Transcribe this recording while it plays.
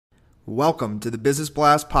Welcome to the Business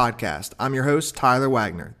Blast podcast. I'm your host, Tyler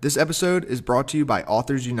Wagner. This episode is brought to you by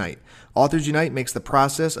Authors Unite. Authors Unite makes the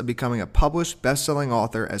process of becoming a published, best-selling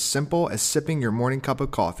author as simple as sipping your morning cup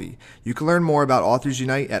of coffee. You can learn more about Authors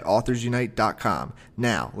Unite at authorsunite.com.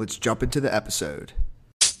 Now, let's jump into the episode.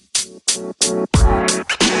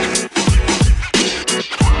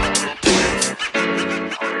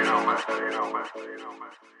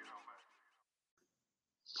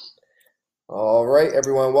 All right,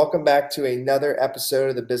 everyone. Welcome back to another episode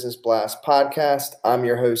of the Business Blast podcast. I'm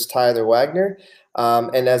your host, Tyler Wagner.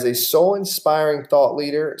 And as a soul-inspiring thought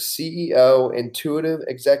leader, CEO, intuitive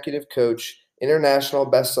executive coach, international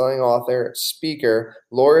best-selling author, speaker,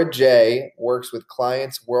 Laura J. works with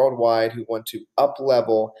clients worldwide who want to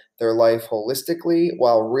up-level their life holistically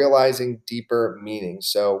while realizing deeper meaning.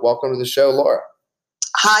 So welcome to the show, Laura.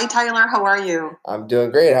 Hi, Tyler. How are you? I'm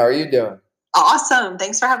doing great. How are you doing? Awesome.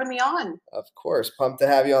 Thanks for having me on. Of course. Pumped to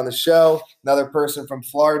have you on the show. Another person from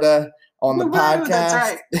Florida on the podcast.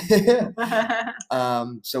 That's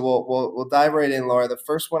right. So we'll dive right in, Laura. The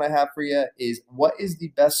first one I have for you is, what is the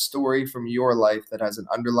best story from your life that has an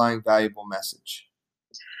underlying valuable message?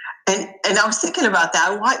 And I was thinking about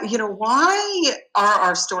that. Why are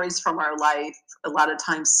our stories from our life a lot of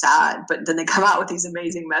times sad, but then they come out with these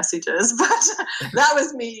amazing messages? But that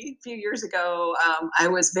was me a few years ago. I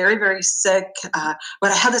was very, very sick,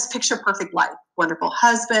 but I had this picture perfect life. Wonderful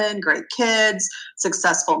husband, great kids,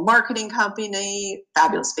 successful marketing company,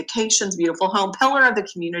 fabulous vacations, beautiful home, pillar of the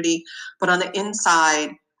community. But on the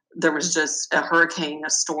inside, there was just a hurricane, a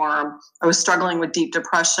storm. I was struggling with deep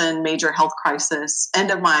depression, major health crisis,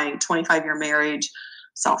 end of my 25-year marriage,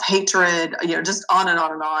 self-hatred, just on and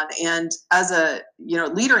on and on. And as a,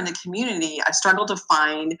 leader in the community, I struggled to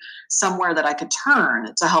find somewhere that I could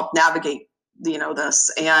turn to help navigate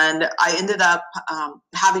this. And I ended up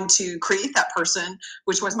having to create that person,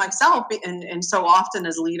 which was myself. And so often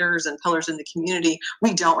as leaders and pillars in the community,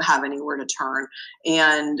 we don't have anywhere to turn.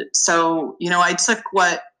 And so, I took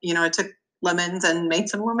lemons and made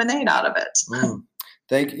some lemonade out of it.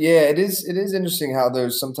 Yeah, it is interesting how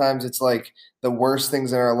there's sometimes it's like the worst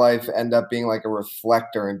things in our life end up being like a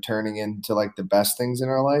reflector and turning into like the best things in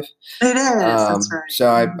our life. It is. That's right.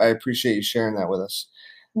 So I appreciate you sharing that with us.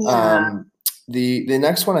 Yeah. The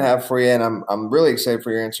next one I have for you, and I'm really excited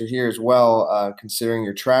for your answer here as well, considering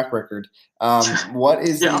your track record. What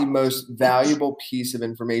is the most valuable piece of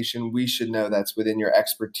information we should know that's within your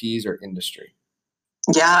expertise or industry?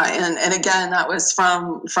 Yeah, and again, that was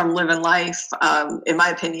from living life, in my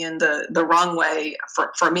opinion, the wrong way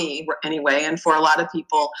for me anyway, and for a lot of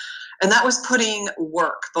people. And that was putting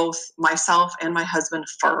work, both myself and my husband,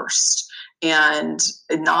 first, and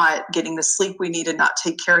not getting the sleep we needed, not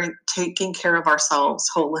taking care of ourselves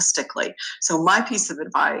holistically. So my piece of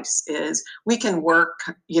advice is, we can work,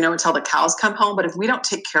 until the cows come home, but if we don't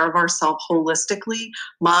take care of ourselves holistically,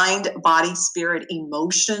 mind, body, spirit,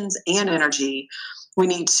 emotions, and energy, we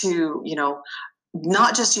need to,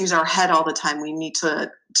 not just use our head all the time. We need to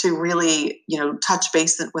really, touch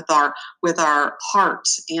base with our heart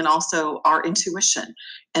and also our intuition,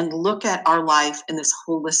 and look at our life in this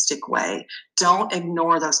holistic way. Don't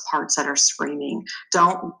ignore those parts that are screaming.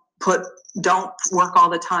 Don't work all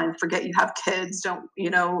the time. Forget you have kids. Don't,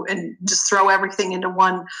 and just throw everything into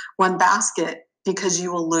one basket, because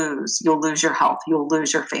you'll lose your health. You'll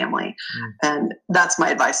lose your family. And that's my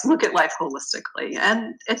advice. Look at life holistically.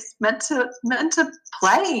 And it's meant to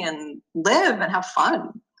play and live and have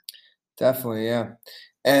fun. Definitely. Yeah.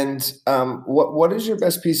 And what is your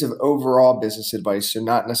best piece of overall business advice? So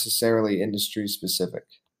not necessarily industry specific.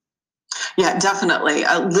 Yeah, definitely.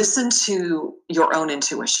 Listen to your own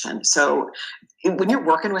intuition. So when you're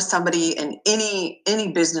working with somebody in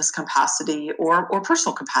any business capacity or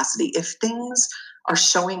personal capacity, if things are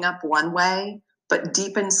showing up one way, but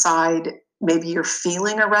deep inside, maybe you're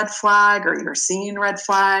feeling a red flag or you're seeing red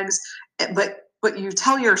flags, but you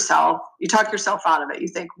talk yourself out of it. You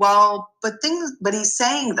think, well, but he's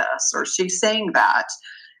saying this or she's saying that.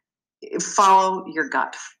 Follow your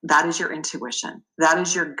gut. That is your intuition. That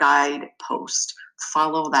is your guidepost.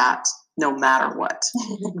 Follow that no matter what.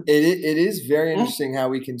 It is very interesting how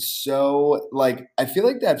we can I feel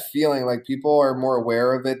like that feeling, like people are more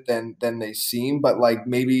aware of it than they seem, but like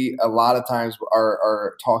maybe a lot of times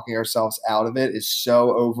our talking ourselves out of it is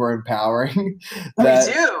so overempowering. That,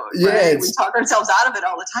 we do. Right? We talk ourselves out of it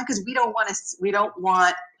all the time because we don't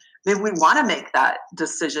want. Maybe we want to make that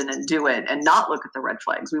decision and do it and not look at the red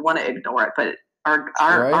flags. We want to ignore it, but our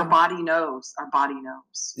body knows. Our body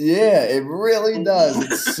knows. Yeah, it really does.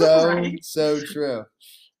 It's so right? so true.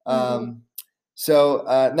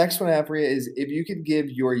 So next one I have for you is, if you could give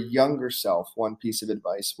your younger self one piece of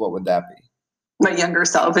advice, what would that be? My younger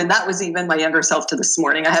self, and that was even my younger self to this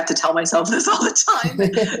morning. I have to tell myself this all the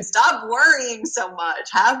time. Stop worrying so much.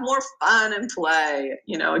 Have more fun and play.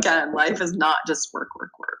 Again, life is not just work,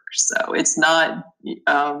 work, work. So it's not do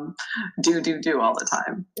all the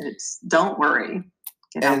time. It's don't worry.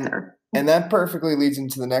 Get out there. And that perfectly leads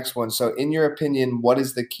into the next one. So in your opinion, what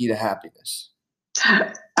is the key to happiness?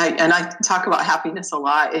 I talk about happiness a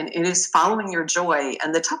lot, and it is following your joy.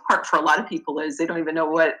 And the tough part for a lot of people is they don't even know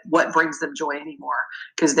what brings them joy anymore,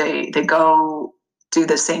 because they go do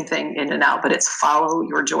the same thing in and out. But it's follow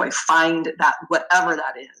your joy. Find that, whatever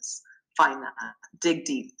that is, find that, dig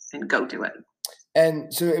deep and go do it.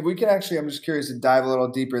 And so if we could actually, I'm just curious to dive a little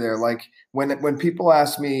deeper there. Like when people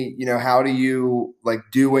ask me, how do you like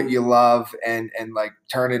do what you love and like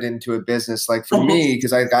turn it into a business? Like for me,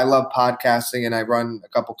 because I love podcasting and I run a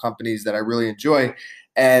couple companies that I really enjoy.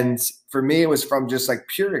 And for me, it was from just like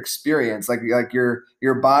pure experience. Like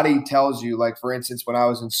your body tells you, like, for instance, when I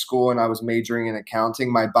was in school and I was majoring in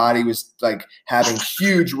accounting, my body was like having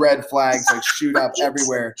huge red flags like shoot up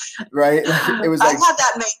everywhere. Right. Like, it was like, I had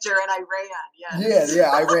that major and I ran. Yes.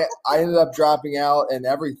 Yeah. I ended up dropping out and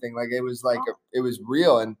everything. Like it was like, it was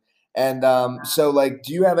real. So like,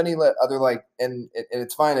 do you have any other like, and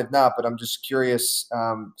it's fine if not, but I'm just curious.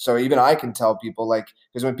 So even I can tell people, like,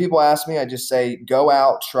 because when people ask me, I just say, go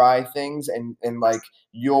out, try things, and like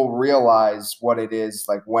you'll realize what it is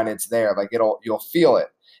like when it's there. Like you'll feel it,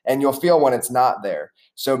 and you'll feel when it's not there.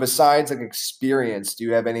 So besides like experience, do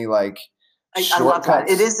you have any like I love that.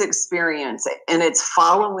 It is experience, and it's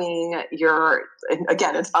following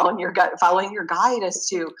it's following your gut, following your guide as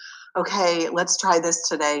to, okay, let's try this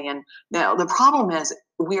today. And now the problem is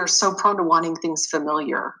we are so prone to wanting things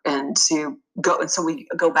familiar and to go. And so we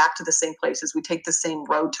go back to the same places. We take the same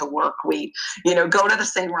road to work. We, go to the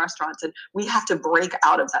same restaurants, and we have to break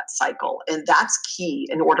out of that cycle. And that's key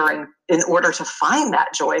in order to find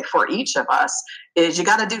that joy for each of us, is you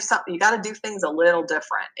got to do something. You got to do things a little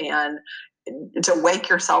different, and to wake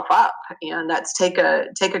yourself up. And that's take a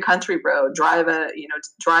country road, drive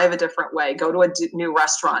a different way, go to a new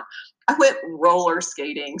restaurant. I went roller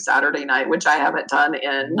skating Saturday night, which I haven't done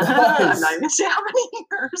in I'm not even sure how many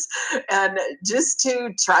years, and just to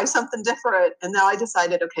try something different. And now I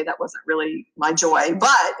decided, okay, that wasn't really my joy,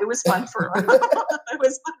 but it was fun for it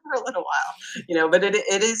was fun for a little while, but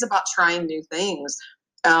it is about trying new things.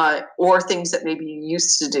 Or things that maybe you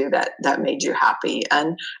used to do that made you happy,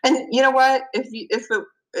 and you know what? If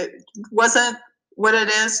it wasn't what it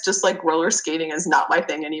is, just like roller skating is not my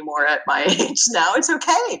thing anymore at my age now. It's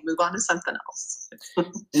okay. Move on to something else.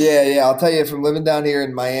 Yeah. I'll tell you, from living down here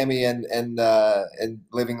in Miami and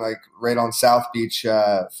living like right on South Beach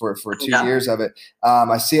for 2 years of it,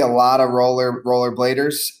 I see a lot of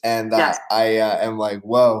rollerbladers, and I am like,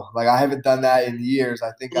 whoa, like I haven't done that in years.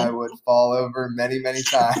 I think I would fall over many, many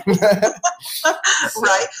times.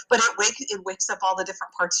 Right, but it wakes up all the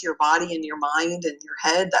different parts of your body and your mind and your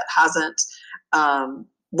head that hasn't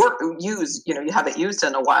you haven't used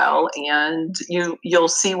in a while, and you'll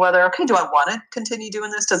see whether, okay, do I want to continue doing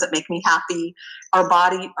this? Does it make me happy? Our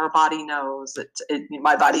body knows it.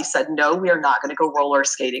 My body said, no, we are not going to go roller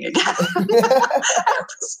skating again.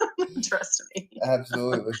 Trust me.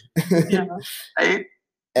 Absolutely. Yeah. Right.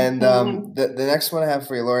 And the next one I have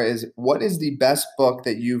for you, Laura, is, what is the best book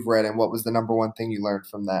that you've read, and what was the number one thing you learned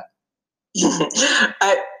from that?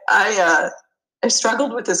 I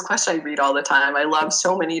struggled with this question. I read all the time. I love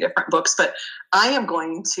so many different books, but I am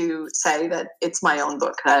going to say that it's my own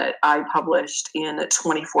book that I published in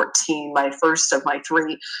 2014, my first of my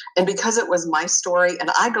three. And because it was my story, and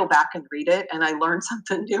I go back and read it, and I learn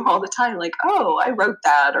something new all the time, like, oh, I wrote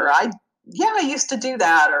that, or I used to do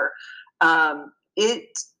that, or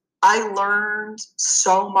I learned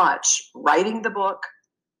so much writing the book,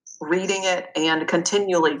 reading it, and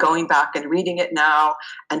continually going back and reading it now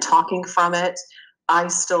and talking from it. I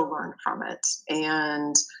still learn from it.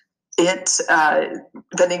 And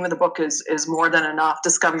the name of the book is More Than Enough: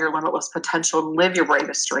 Discover Your Limitless Potential, Live Your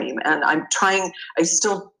Bravest Dream. And I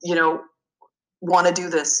still, want to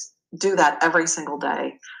do that every single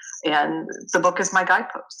day. And the book is my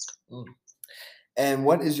guidepost. And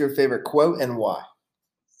what is your favorite quote, and why?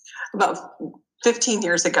 About 15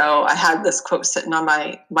 years ago, I had this quote sitting on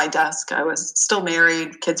my desk. I was still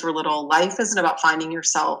married, kids were little. Life isn't about finding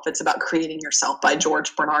yourself, it's about creating yourself, by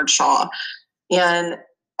George Bernard Shaw. And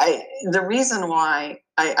the reason why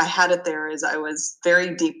I had it there is I was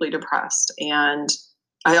very deeply depressed, and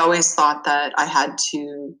I always thought that I had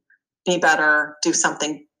to be better, do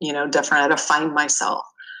something different. I had to find myself.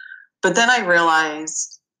 But then I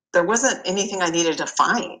realized there wasn't anything I needed to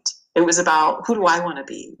find. It was about, who do I want to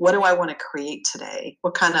be? What do I want to create today?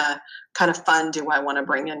 What kind of fun do I want to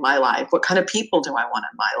bring in my life? What kind of people do I want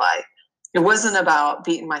in my life? It wasn't about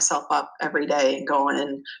beating myself up every day and going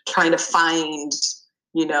and trying to find,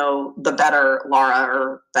 the better Laura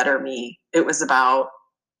or better me. It was about,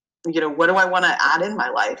 what do I want to add in my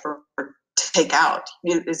life or take out?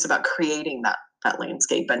 It's about creating that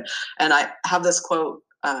landscape. And I have this quote.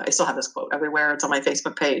 I still have this quote everywhere. It's on my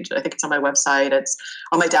Facebook page. I think it's on my website. It's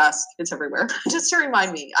on my desk. It's everywhere. Just to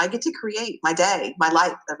remind me, I get to create my day, my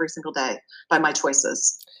life every single day by my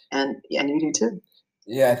choices. And you do too.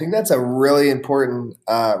 Yeah, I think that's a really important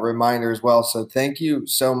reminder as well. So thank you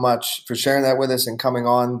so much for sharing that with us and coming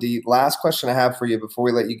on. The last question I have for you before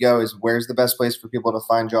we let you go is, where's the best place for people to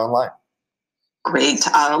find you online? Great.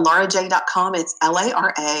 LauraJaye.com. It's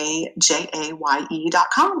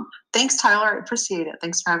LaRaJaye.com. Thanks, Tyler. I appreciate it.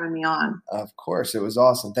 Thanks for having me on. Of course. It was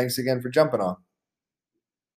awesome. Thanks again for jumping on.